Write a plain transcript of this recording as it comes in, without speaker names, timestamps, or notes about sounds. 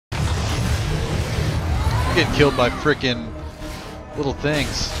Getting killed by frickin' little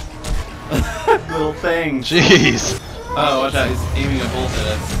things. Little things. Jeez. Oh, watch out, he's aiming a bolt at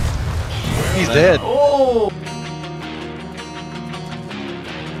us. He's dead. Oh!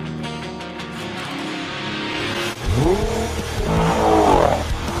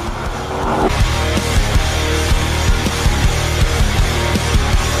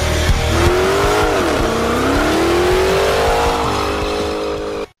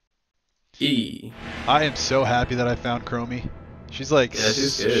 E. I am so happy that I found Chromie. She's like, yeah,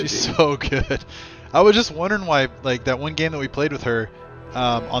 she's so good. I was just wondering why, like that one game that we played with her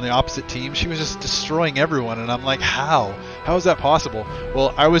on the opposite team, she was just destroying everyone, and I'm like, how? How is that possible?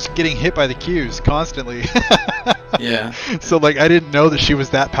 Well, I was getting hit by the Qs constantly. Yeah. So like, I didn't know that she was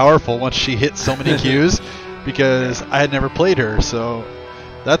that powerful once she hit so many Qs, because I had never played her. So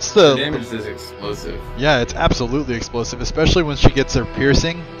that's the damage is explosive. Yeah, it's absolutely explosive, especially when she gets her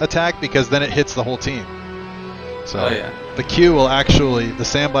piercing attack, because then it hits the whole team. So yeah. the Q will actually, the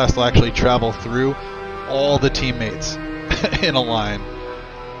Sandblast will actually travel through all the teammates in a line.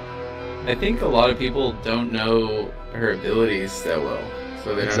 I think a lot of people don't know her abilities that well,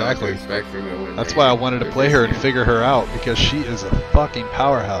 so they don't know what to expect from her. That's why I wanted to play her and figure her out, because she is a fucking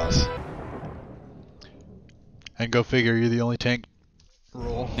powerhouse. And go figure, you're the only tank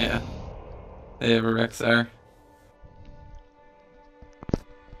role. Yeah. They have a Rexar.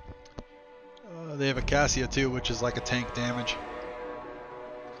 They have a Cassia too, which is like a tank damage.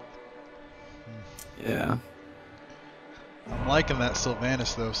 Yeah. I'm liking that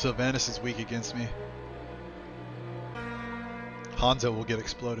Sylvanas though. Sylvanas is weak against me. Hanzo will get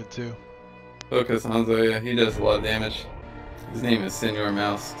exploded too. Focus Hanzo, yeah, he does a lot of damage. His name is Senor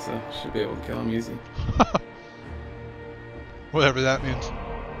Mouse, so should be able to kill him easy. Whatever that means.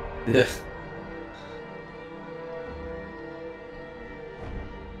 Yeah.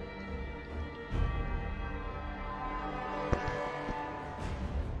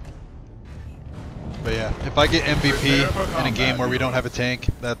 But yeah, if I get MVP in a game where we don't have a tank,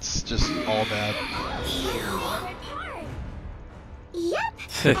 that's just all bad. Yep.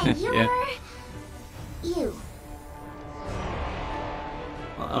 And you're Yeah. you.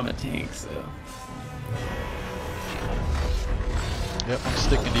 Well, I'm a tank, so. Yep, I'm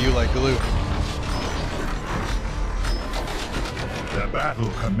sticking to you like glue. The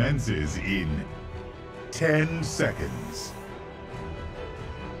battle commences in 10 seconds.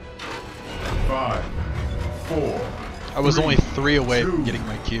 5, 4. I was only 3 away from 2, getting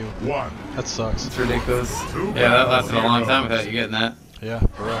my Q. 1. That sucks. It's ridiculous. Yeah, that lasted a long time without you getting that. Yeah,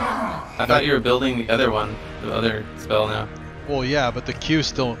 for real. I thought you were building the other one, the other spell now. Well, yeah, but the Q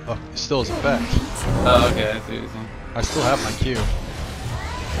still is effect. Oh, okay, I see what you're saying. I still have my Q.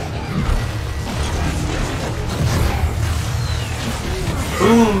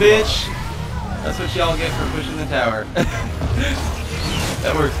 Boom, bitch! That's what y'all get for pushing the tower.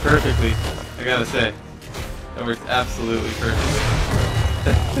 That works perfectly, I gotta say. That works absolutely perfectly.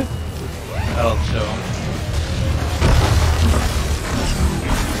 That'll show 'em.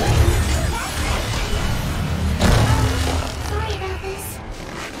 Sorry about this.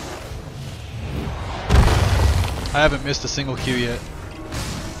 I haven't missed a single Q yet.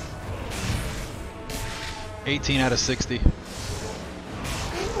 18 out of 60.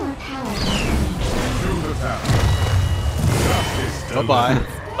 More power. To the tower. Justice Bye-bye.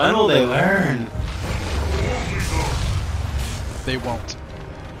 When will they learn? They won't.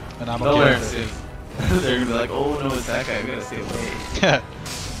 And I'm They'll okay learn with soon. They're gonna be like, oh no, it's that guy, we gotta stay away. it.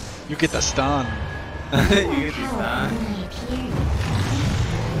 You get the stun. You get these time.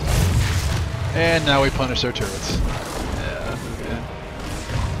 And now we punish their turrets. Yeah, this is good.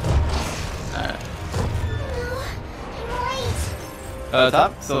 Alright.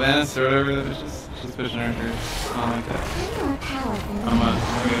 Top, Sylvanas, throw it over the fishes. She's pushing her first. I don't like that. More power than I'm gonna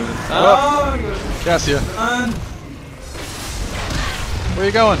go with this. Oh! Oh, go with this. Cassia, Run! where are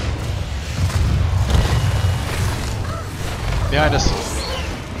you going? Behind us.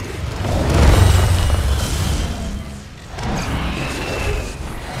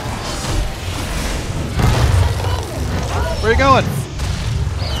 Where are you going?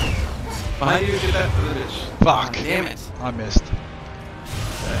 Behind you, get that for the bitch. Fuck. Damn it. I missed.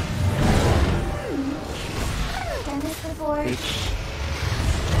 done this before. Bitch.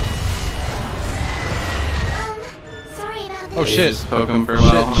 Sorry about this. Oh shit. Just poke him for a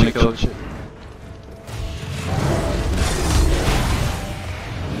while. I'm gonna kill him. Shit.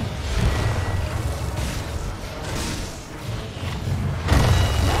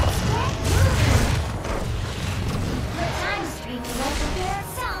 Time stream will prepare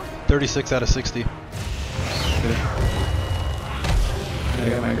itself. 36 out of 60. I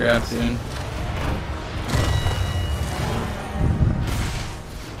got my grab soon.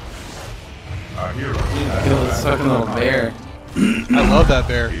 A hero. Kill this fucking little bear. I love that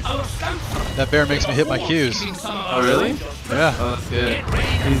bear. That bear makes me hit my Qs. Oh, really? Yeah. Oh, that's good.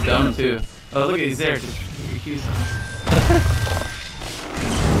 He's dumb, too. Oh, look at he's there. Just your Qs on.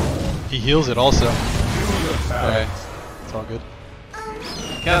 He heals it also. Alright. It's all good.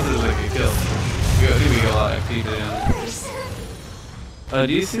 Counts as like a kill. I think we get a lot of XP today on this.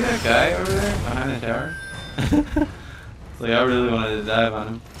 Do you see that guy over there behind the tower? It's like I really wanted to dive on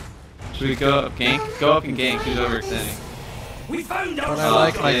him. Should we go up gank? Go up and gank. Who's overextending? We found out But I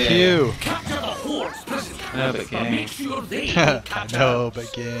like my Q. capture the horse prisoner. I know, but But make gang. sure they I capture. know,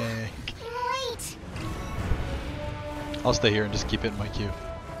 but gang. Wait. I'll stay here and just keep hitting my Q.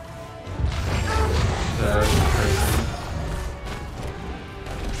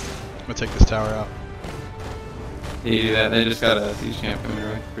 I'm gonna take this tower out. Yeah, you do that. They just got a siege camp coming your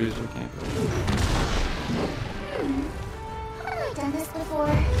way. Bruiser camp. Haven't I done this before?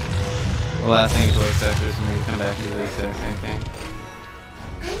 The last thing is low sectors and we come back to do the exact same thing.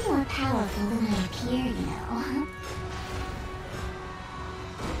 I'm more powerful than I appear, you know.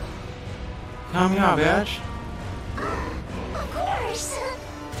 Calm me out, bitch. Of course.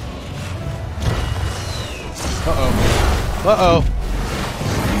 Uh-oh. Uh-oh. You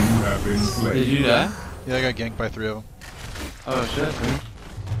have been slain. Did you die? Yeah, I got ganked by 3 of them. Oh shit, man.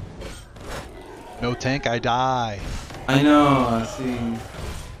 No tank, I die. I know, I see.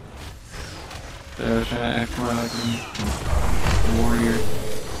 So I was trying to act more like a warrior.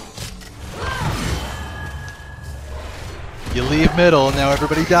 You leave middle, and now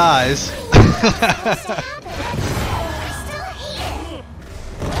everybody dies. We're still here.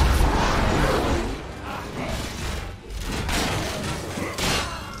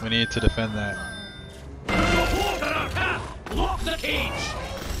 We need to defend that. Lock the cage.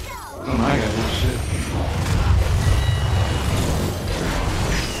 Oh my god, holy shit.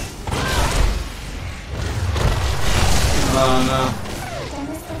 Oh Done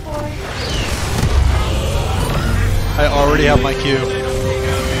this before. I already have my Q. no.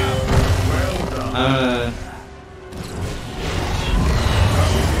 I'm gonna...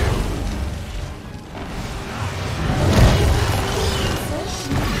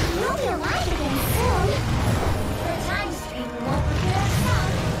 You'll be alive again soon. The time stream won't repair itself.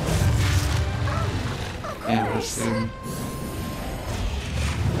 Damn, we're screwed.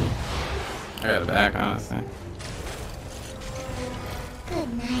 I got a back on this thing.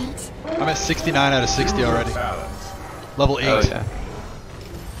 Good night. I'm at 69 out of 60 already. Balance. Level 8. Oh yeah.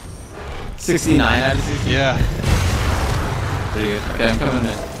 69 out of 60? Yeah. Pretty good. Okay, I'm coming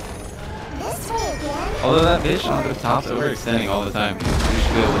in. This way again. Although that bitch on the top's overextending all the time. We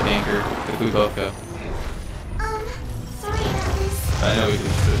should be able to gank her if we both go. Sorry about this. I know we can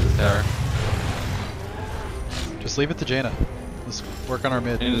split this tower. Just leave it to Jaina. Let's work on our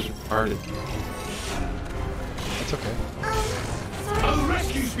mid. And it's retarded. That's okay. The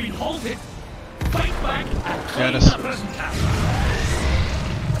rescue's been halted. Fight back and claim Janice. the prison camp.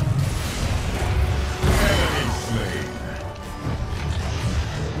 Enemy slain.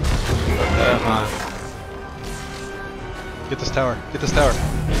 Come on. Get this tower. Get this tower.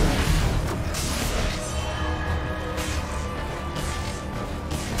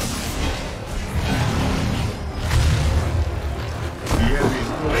 The enemy's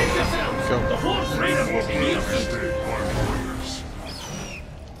Go. The horse raider will be near feet.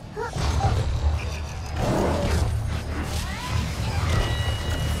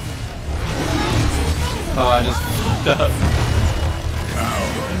 Oh, I just fucked up.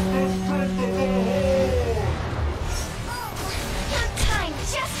 Your time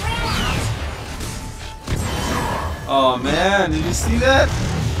just ran out. Oh man, did you see that?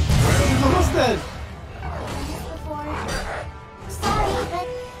 He's almost dead. Done this before. Sorry, but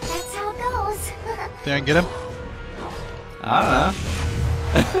that's how it goes. Think I can get him? I don't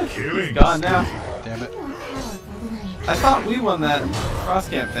know. killing. Gone now. Damn it. More powerful than I I thought we won that cross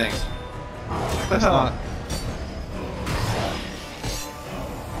camp thing. What the That's hell? not.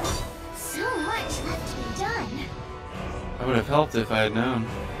 So much left to be done. I would have helped if I had known.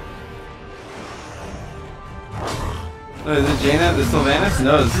 Look, is it Jaina, the Sylvanas?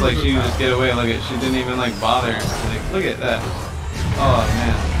 No, it's like she would just get away. Look at, she didn't even like bother. Like, look at that. Oh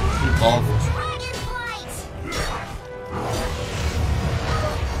man, she's awful. Dragonflight!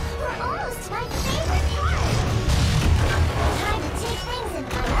 We're almost to my favorite part. Time to take things in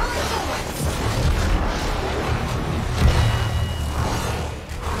my own hands.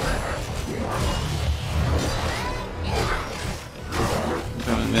 I'm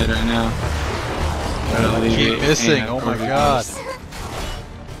coming mid right now. Try to I alleviate keep missing. pain Oh my over god. this.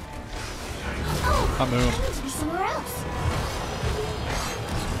 Oh, I'm moving. I need to be somewhere else.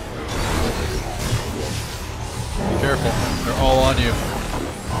 Careful. They're all on you.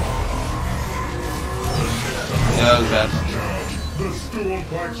 Yeah, that was bad. The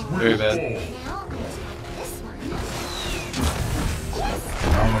Stormpikes will Very bad. fall. Now I attack this one.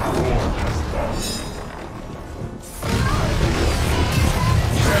 Our core has fallen.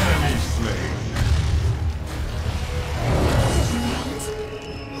 Enemy slain.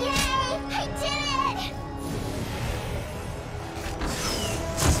 Yay! I did it!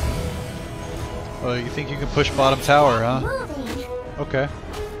 Oh, you think you can push bottom tower, huh? Moving. Okay.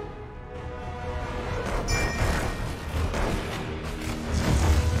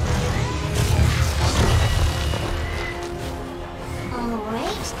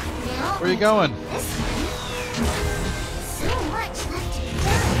 Alright, now Where you I going? attack this one. So much left to be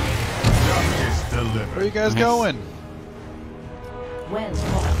done. Justice delivered. Where you guys Nice. going? Well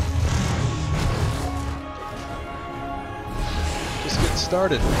fought. Just getting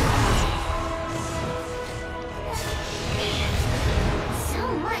started. So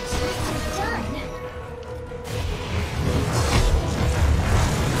much left to be done.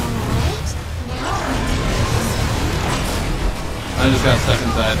 Alright, now I just got stuck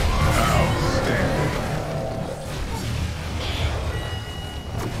inside. Outstanding.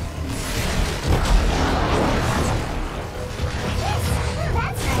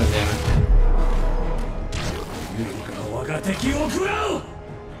 that's God damn it. 我が敵を食らう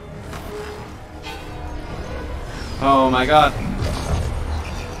Oh my god.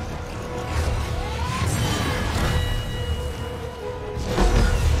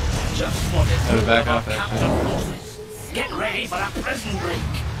 Just what it Gotta back off Captain actually. Moses. Get ready for a prison break.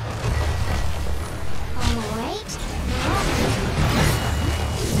 alright.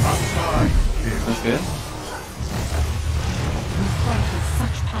 Upside. That's good. You fight with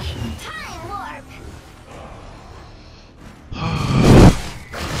such passion. Time warp.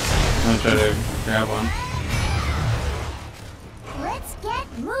 I'm gonna try to grab one. Let's get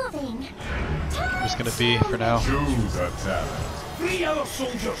moving. I'm just gonna be for now. Choose a talent. Free our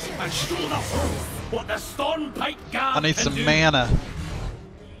soldiers and show the foe what the Stormpike Guard I need can some do. mana.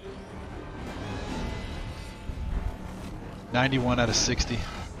 91 out of 60.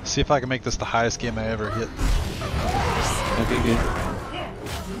 See if I can make this the highest game I ever hit. That'd be good.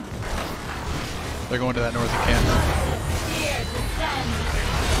 They're going to that north encampment.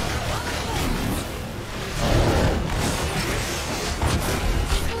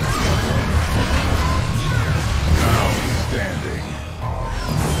 Outstanding.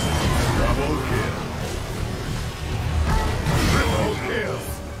 Double kill. Triple kill.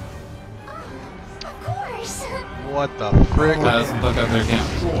 Of course. What the frick? Let's look up their camp.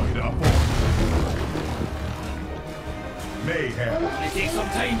 Destroyed a fort. Mayhem. It takes some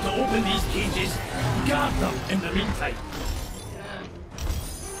time to open these cages. Guard them in the meantime.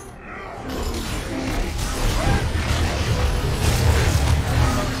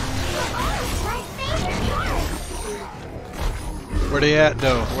 My favorite part. Where they at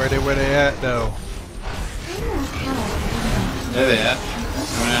though? Where they at though? There they at.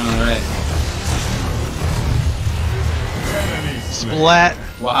 Going down on the right. Enemy slain. Splat.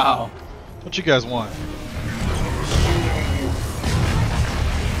 Wow. What you guys want?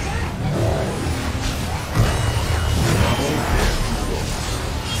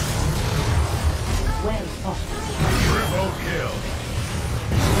 Well fought. Triple kill.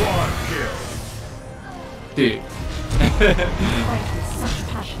 Quad kill. Dude. Fight with such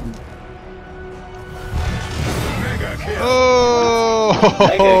passion. Mega kill. Mega kill.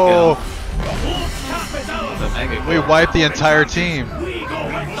 Oh! The whole camp is ours. It's a mega We kill. wiped the entire team. We go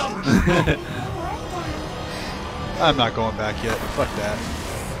with them. I'm not going back yet. Fuck that.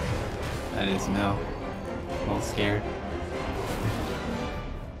 That is no. I'm all scared.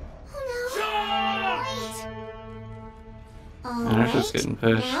 Alright. They're just getting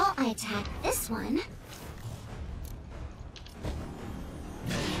pushed. Now I attack this one.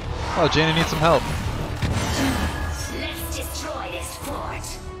 Oh, Janie needs some help. Let's destroy this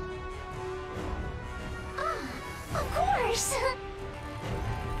fort. Of course.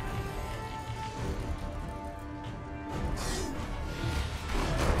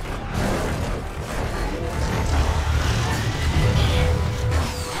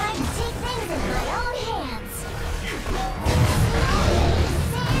 Time to take things in my own hands.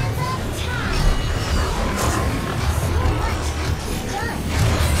 Sands of time. So much left to be done.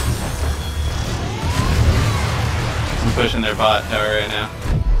 I'm pushing their bot tower right now.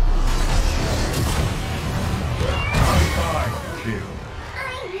 Outside kill. I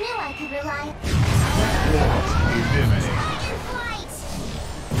knew I could rely on Eliminate. fight.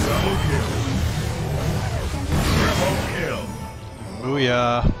 Double kill. Triple kill.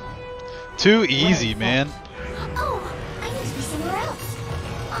 Booyah. Too easy, man. Oh,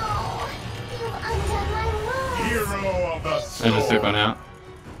 I just took one out.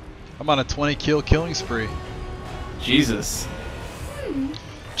 I'm on a 20 kill killing spree. Jesus.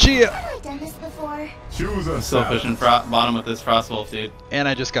 Chia! I've done this before. Choose a I'm still pushing bottom with this Frostwolf, dude. And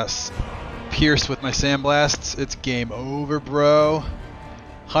I just got pierced with my sandblasts. It's game over, bro.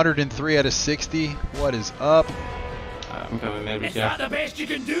 103 out of 60. What is up? I'm coming maybe, Is that Jeff. the best you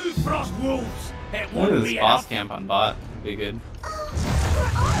can do, Frost Wolves? It Look at wouldn't this be boss enough. camp on bot. Be good. We're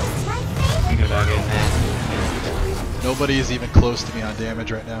almost my favorite. Think about getting that. Nobody is even close to me on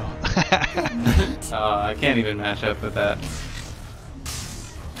damage right now. I can't even match up with that.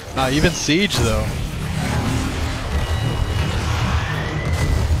 Not even Siege, though.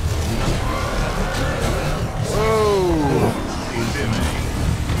 Whoa!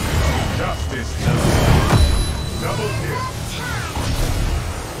 Justice. Double kill.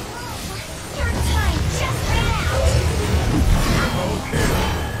 Your time just ran out. Triple kill.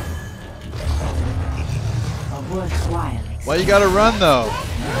 A worthwhile. Why you gotta run, though?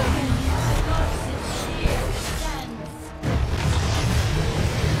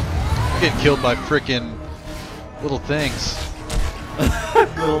 I'm getting killed by frickin' little things.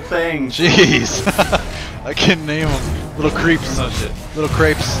 Little thing. Jeez. I can't name them. Little creeps. Oh shit. Little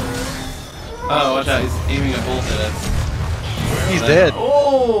crepes. Oh, watch out. He's aiming a bolt at us. He's dead.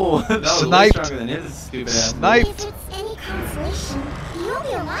 Oh! That was way Sniped. stronger than his stupid ass. Sniped. If it's any consolation, you'll be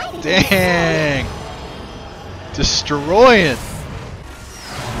alive again. Dang. Destroying.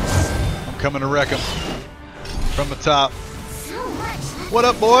 I'm coming to wreck him. From the top. So much left. What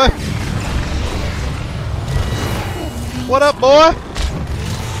up, boy? What up, boy?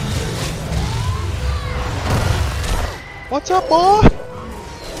 What's up, boy?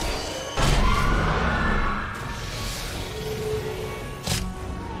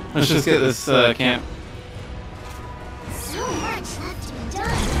 Let's just get this camp. So much left to be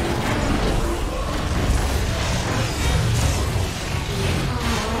done.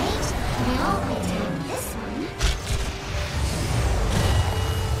 Alright, now I take this one.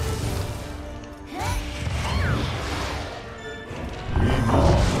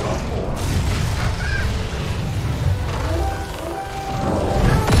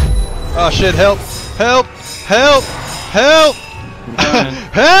 Oh shit, help! Help! Help! Help! Coming.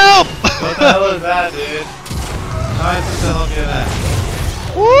 Help! What the hell is that, dude? How am I supposed to help you with that?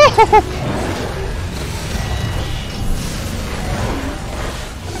 Woo!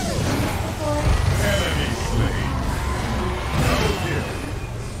 Enemy slain. Double kill.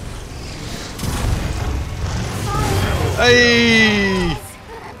 Hey!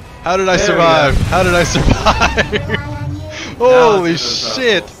 How did I There we survive? go. How did I survive? Rely on you. Holy let's do those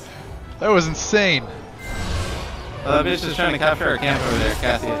shit! Frostwolves. That was insane. That bitch is trying to capture our camp over there,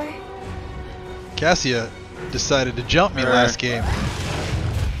 Cassia. Cassia decided to jump me Her. last game.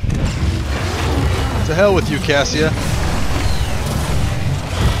 To hell with you, Cassia.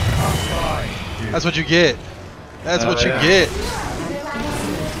 That's what you get. That's Oh, what you yeah. get.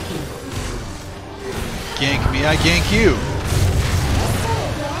 Gank me, I gank you.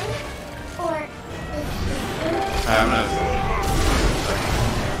 Or I'm gonna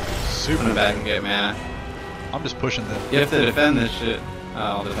Super. back and get mana. I'm just pushing them. You have to defend this shit.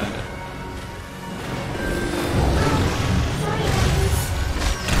 I'll defend it.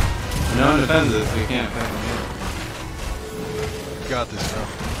 No one defends this, we can't fucking Got this, bro.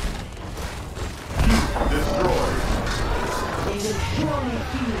 Destroyed. They will surely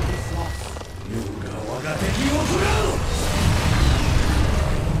feel this loss.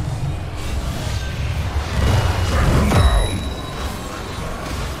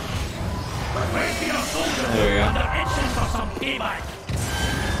 Making a soldier There we go. and they're itching for some payback.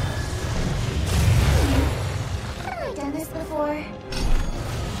 I've done this before.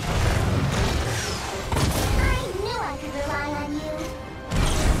 I knew I could rely on you.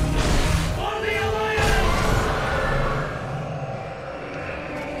 For the Alliance!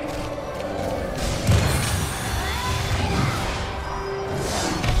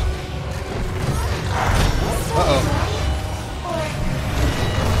 Uh-oh.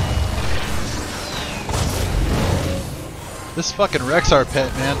 This fucking wrecks our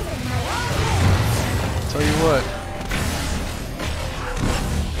pet, man. Tell you what.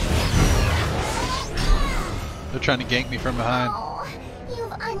 They're trying to gank me from behind. Oh,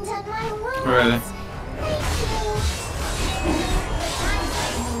 you've undone my wounds. Where are they?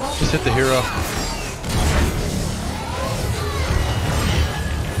 Thank Just hit the hero.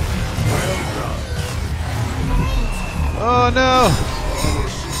 Oh no!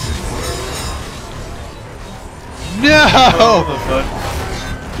 No! What the fuck?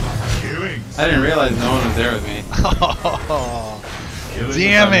 Killing. I didn't realize no one was there with me. Oh, Killing.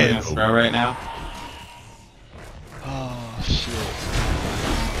 damn I'm it! gonna throw right now. Oh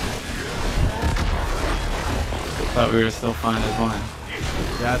Thought we were still fine as one.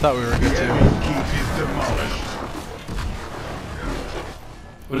 Yeah, I thought we were good too. Keep is demolished.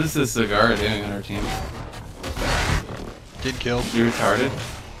 What is this cigar doing on our team? Getting killed. You retarded?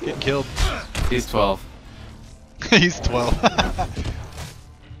 Getting killed. He's 12. He's 12.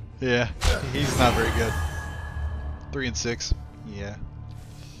 Yeah, he's not very good. 3 and 6. Yeah.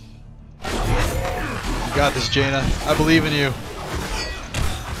 You got this, Jaina. I believe in you.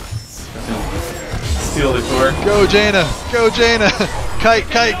 Steal the core. Go, Jaina. Go, Jaina. Kite,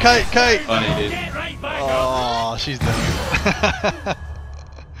 kite, kite, kite. Funny, dude. Get right back up. Oh, she's done.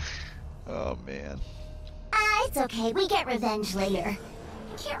 Oh, man. It's okay. We get revenge later.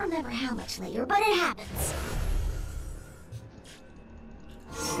 I can't remember how much later, but it happens.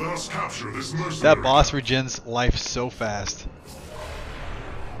 Let us capture this mercenary. That boss regens life so fast.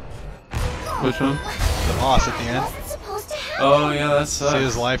 Which one? The boss at the end. Wasn't supposed to happen. Oh, yeah, that sucks. See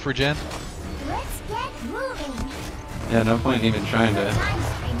his life regen? Let's get moving. Yeah, no point even trying to. Time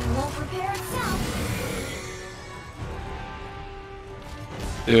streaming won't repair itself.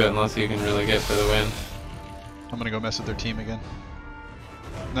 Do it unless you can really get for the win. I'm gonna go mess with their team again.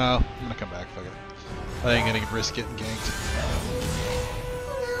 No, I'm gonna come back. Fuck it. I ain't gonna risk getting ganked.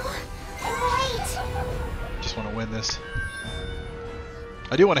 Wait. Just want to win this.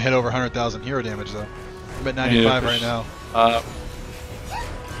 I do want to hit over 100,000 hero damage though. I'm at 95 right now.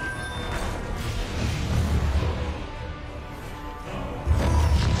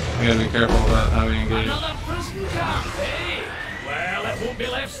 We gotta be careful about how we engage. Another prison camp, eh? Well, it won't be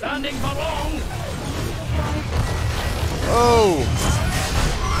left standing for long. Oh!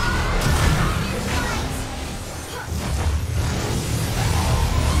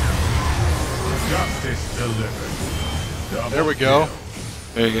 Justice delivered. Double There we go.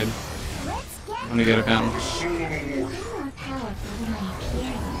 Very good. Let's get I'm gonna get a pound. more powerful than I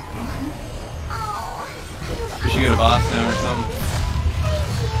appear. Oh. We should get a boss now or something.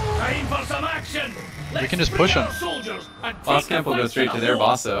 Time for some action. We can just push 'em. Boss camp will go straight to their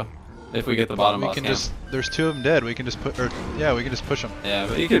boss though. If we get the bottom We boss can camp. just. There's 2 of them dead. We can just put. Or yeah, we can just push them. Yeah,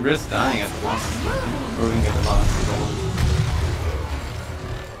 but you could risk dying at the boss. Or we can get the boss.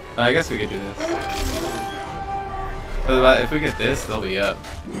 I guess we could do this. But if we get this, they'll be up.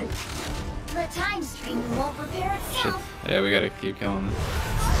 The time stream won't repair Shit. itself. Yeah, we gotta keep killing them.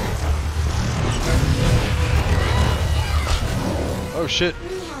 Oh shit!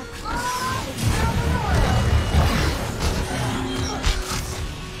 We have all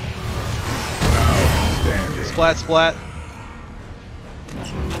Splat, splat.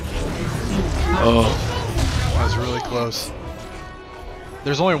 Oh, That was really close.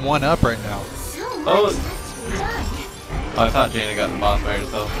 There's only 1 up right now. so much Oh. left to be done. I thought Jaina got the boss by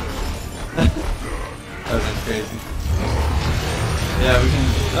herself. That would been crazy. Yeah, we can.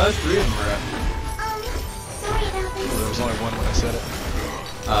 Oh, there's 3 of them are up. Sorry about There this. was only 1 when I said it.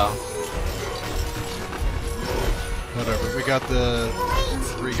 Oh. Whatever. We got the Wait.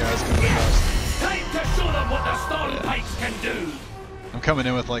 3 guys coming across. Time to show them what the storm pikes can do. I'm coming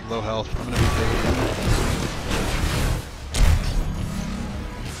in with like low health. I'm gonna be big.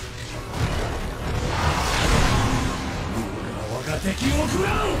 We're gonna take you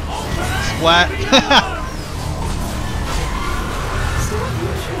ground. Splat.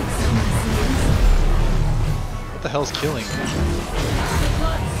 What the hell's killing me?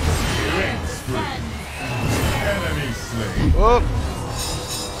 enemy slain. Oh!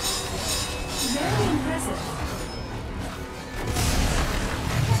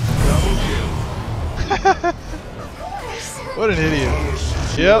 Double kill. What an idiot.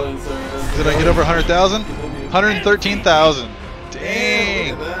 Yep. Did I get over 100,000? 113,000.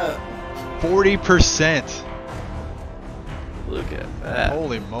 Dang. 40%. Look at that.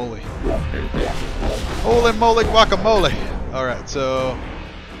 Holy moly. Holy moly guacamole. Alright, so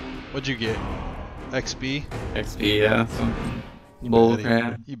what'd you get? XP? XP, yeah. Some You bull betty.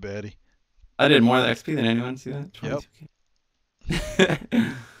 crap. You betty. I did more XP than anyone. See that? Yep.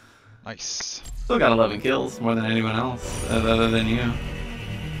 22K. Nice. Still got 11 kills, more than anyone else, other than you.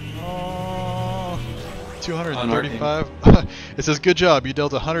 Oh, 235. It says, good job. You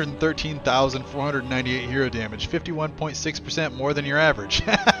dealt 113,498 hero damage. 51.6% more than your average.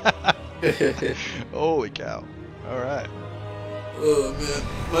 Holy cow. Alright. Oh man,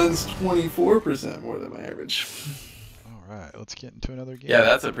 mine's 24% more than my average. Alright, let's get into another game. Yeah,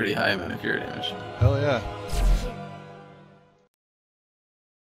 that's a pretty high amount of hero damage. Hell yeah.